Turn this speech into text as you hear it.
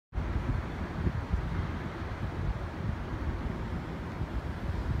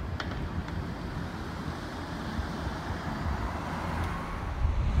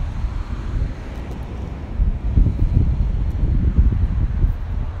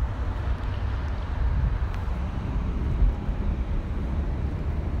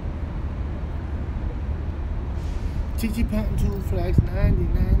Chichi Pan 2 flags 90,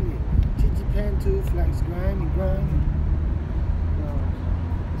 90. Chichi Pan 2 flags grinding, grinding.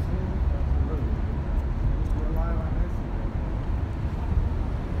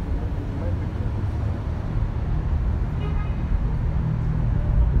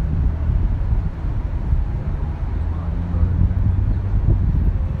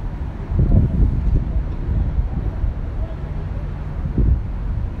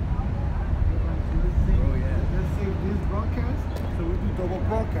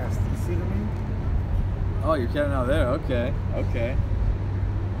 Oh, you're counting out there. Okay, okay,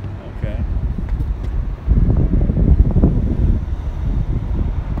 okay.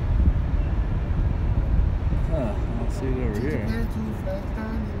 Huh? I'll see it over here.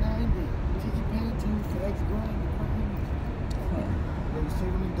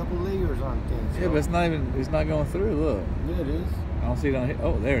 Double layers on things. Yeah, but it's not even. It's not going through. Look. Yeah, it is. I don't see it on here.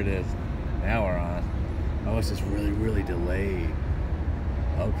 Oh, there it is. Now we're on. Oh, it's just really, really delayed.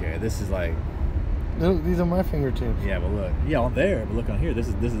 Okay, this is like. Look, these are my fingertips. Yeah, but look. Yeah, on there. But look on here. This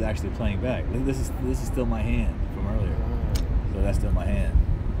is actually playing back. This is still my hand from earlier. So that's still my hand.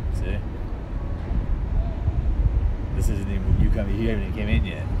 See? This isn't even you haven't even came in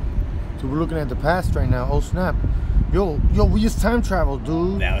yet. So we're looking at the past right now. Oh snap! Yo, we just time traveled,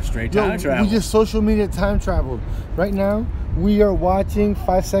 dude. Now it's straight time travel. We just social media time traveled. Right now, we are watching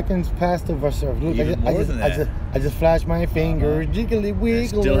 5 seconds past of ourselves. Look, I just flashed my finger. Jiggly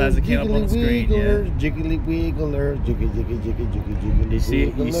wiggler. Still has the cam up on the screen. Yeah. Jiggly wiggler.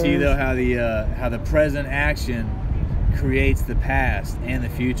 Jiggly. You see though how the present action creates the past and the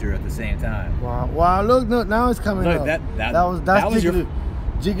future at the same time. Wow! Look, now it's coming up. That's jiggly.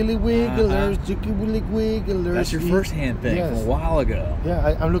 Jiggly wigglers, jiggly wigglers. That's your first hand thing from a while ago.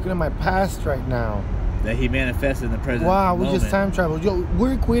 Yeah, I'm looking at my past right now. That he manifested in the present Wow, moment. We just time traveled. Yo,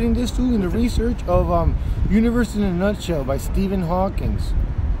 we're equating this to in the research of Universe in a Nutshell by Stephen Hawking.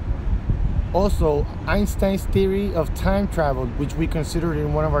 Also, Einstein's theory of time travel, which we considered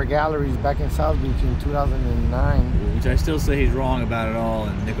in one of our galleries back in South Beach in 2009. Which I still say he's wrong about it all,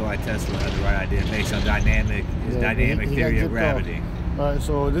 and Nikola Tesla had the right idea based on dynamic theory of gravity. Alright,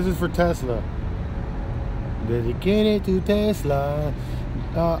 so this is for Tesla. Dedicated to Tesla.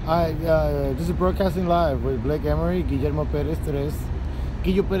 This is broadcasting live with Blake Emery, Guillermo Perez 3,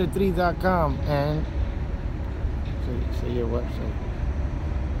 GuilloPerez3.com, and say your website.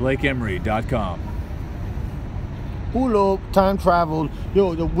 BlakeEmery.com. Pull up, time travel.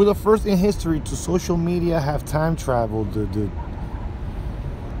 Yo, we're the first in history to social media have time traveled, dude.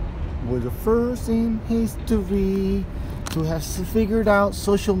 We're the first in history to have figured out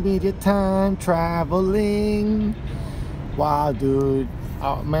social media time traveling. Wow, dude.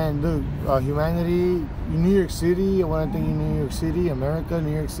 Oh, man, dude. Humanity, New York City. I want to thank you, New York City, America,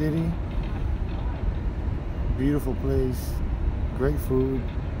 New York City. Beautiful place. Great food.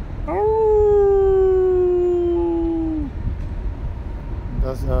 Oh.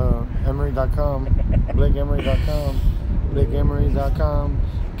 That's Emery.com. BlakeEmery.com. BlakeEmery.com.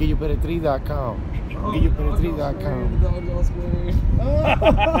 GuilloPerez3.com. GuilloPerez3.com.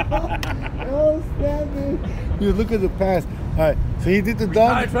 Oh, snap it. Dude, look at the past. Alright, so he did the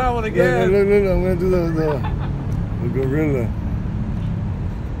dog. I traveled again. Look, I'm gonna do the gorilla.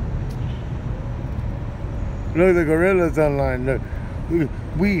 Look, the gorilla's online. Look.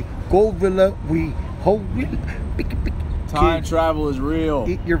 We gorilla, we hold. Time travel is real.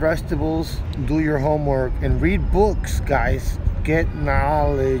 Eat your vegetables, do your homework, and read books, guys. Get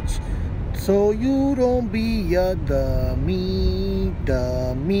knowledge. So you don't be a dummy.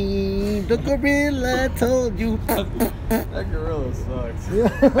 The gorilla told you. That gorilla sucks.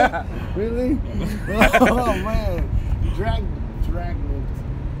 Really? Oh man, drag me.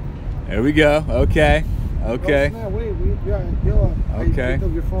 There we go. Okay. Okay. Oh, wait, I okay. picked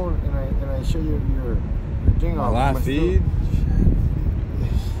up your phone and I show you your thing on my live feed.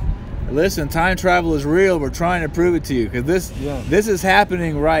 Listen, time travel is real. We're trying to prove it to you because this is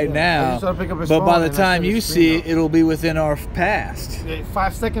happening right now. But by the time you see it, it'll be within our past.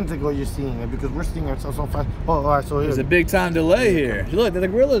 5 seconds ago, you're seeing it because we're seeing ourselves so fast. Oh, all right. So there's a big time delay here. Look, the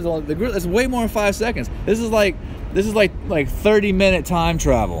gorilla is way more than 5 seconds. This is like 30-minute time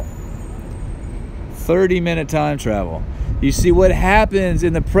travel. 30-minute time travel. You see what happens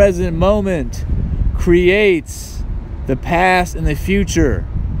in the present moment creates the past and the future.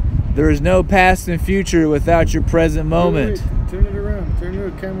 There is no past and future without your present moment. Wait. Turn it around. Turn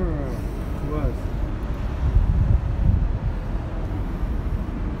the camera around.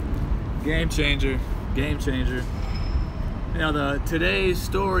 What? Game changer. Game changer. Now today's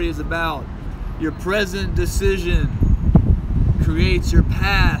story is about your present decision creates your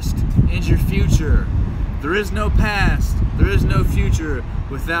past and your future. There is no past, there is no future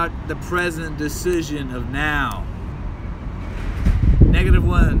without the present decision of now.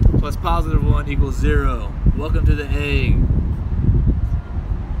 -1 plus +1 equals 0. Welcome to the egg.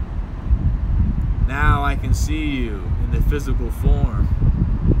 Now I can see you in the physical form.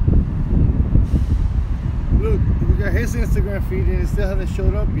 Look, we got his Instagram feed and it still hasn't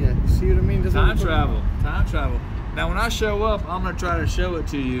showed up yet. You see what I mean? Time travel. Now when I show up, I'm gonna try to show it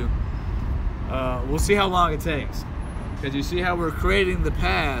to you. We'll see how long it takes. Because you see how we're creating the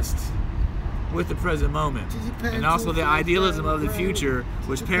past with the present moment. And also the idealism of the future,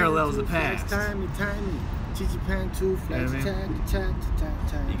 which parallels the past.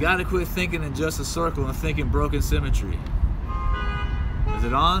 You gotta quit thinking in just a circle and think in broken symmetry. Is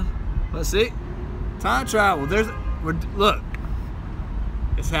it on? Let's see. Time travel. Look.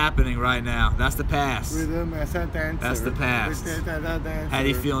 It's happening right now. That's the past. That's the past. How do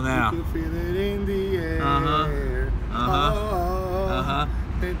you feel now?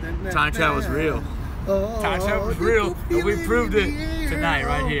 Time travel is real. Time travel is real. And we proved it tonight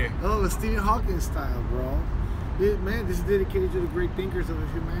right here. Oh, it's Stephen Hawking style, bro. Man, this is dedicated to the great thinkers of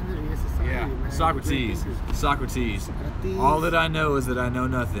humanity and society. Yeah, man. Socrates. All that I know is that I know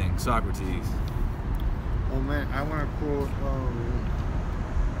nothing. Socrates. Oh man, I want to quote.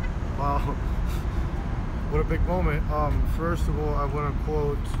 Wow, what a big moment. First of all, I want to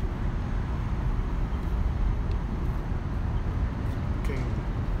quote King.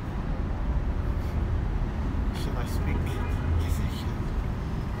 Shall I speak? Yes, I shall.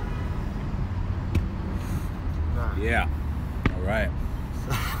 Nah. Yeah. All right.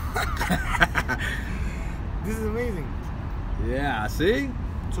 This is amazing. Yeah. See?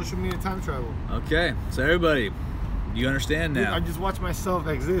 Social media time travel. Okay. So everybody, you understand now? I just watch myself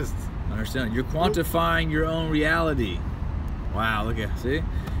exist. Understand? You're quantifying your own reality. Wow, look at, see?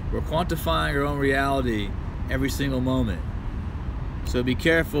 We're quantifying our own reality every single moment. So be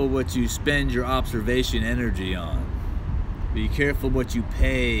careful what you spend your observation energy on. Be careful what you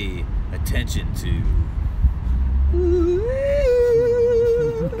pay attention to.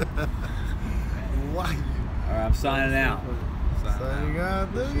 Why? All right, I'm signing out. Signing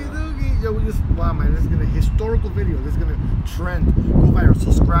out. Doogie. Yo, wow, man, this is gonna historical video. This is gonna trend, go viral.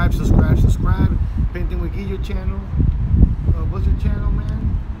 Subscribe. Painting with Guillo channel. What's your channel,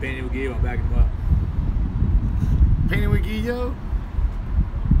 man? Painting with Guillo. I'm backing him up. Painting with Guillo.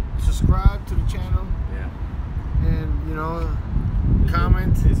 Subscribe to the channel. Yeah. And you know,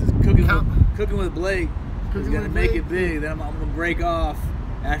 comment. This is cooking with Blake. He's gonna make it big. Then I'm gonna break off.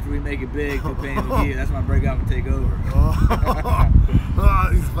 After we make it big to Painting with Guillo, that's when I break off and take over. Oh,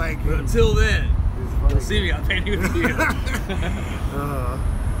 he's fighting. But until then, you'll see me on Painting with Guillo.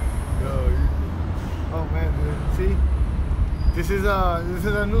 Oh man, dude. See, this is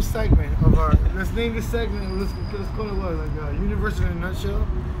a new segment of our. Let's name this segment. Let's call it what? Like Universe in a Nutshell.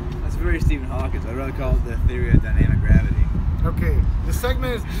 That's very Stephen Hawking. I'd rather call it the theory of dynamic gravity. Okay, the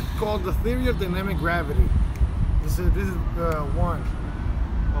segment is called the theory of dynamic gravity. This is one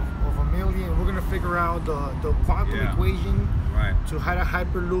of a million. We're gonna figure out the quantum equation to how to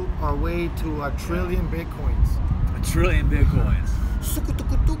hyperloop our way to a trillion bitcoins. A trillion bitcoins.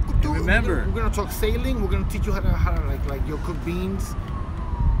 And remember, we're gonna talk sailing. We're gonna teach you how to like you cook beans.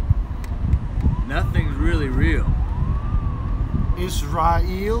 Nothing's really real.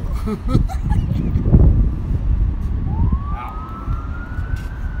 Israel.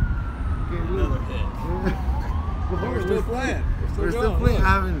 Another hit. We're still playing. We're still playing. I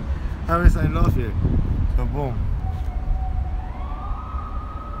haven't signed off yet. So boom.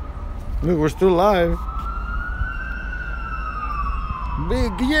 Look, we're still live.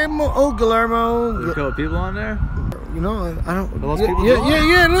 Big Guillermo. Oh, Guillermo. There's a couple people on there. You know, I don't.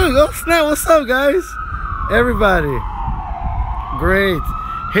 Yeah. Look, oh snap! What's up, guys? Everybody. Great.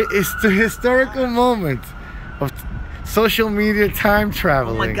 It's the historical moment of social media time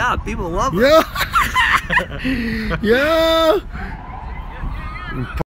traveling. Oh my God, people love it. Yeah. Yeah.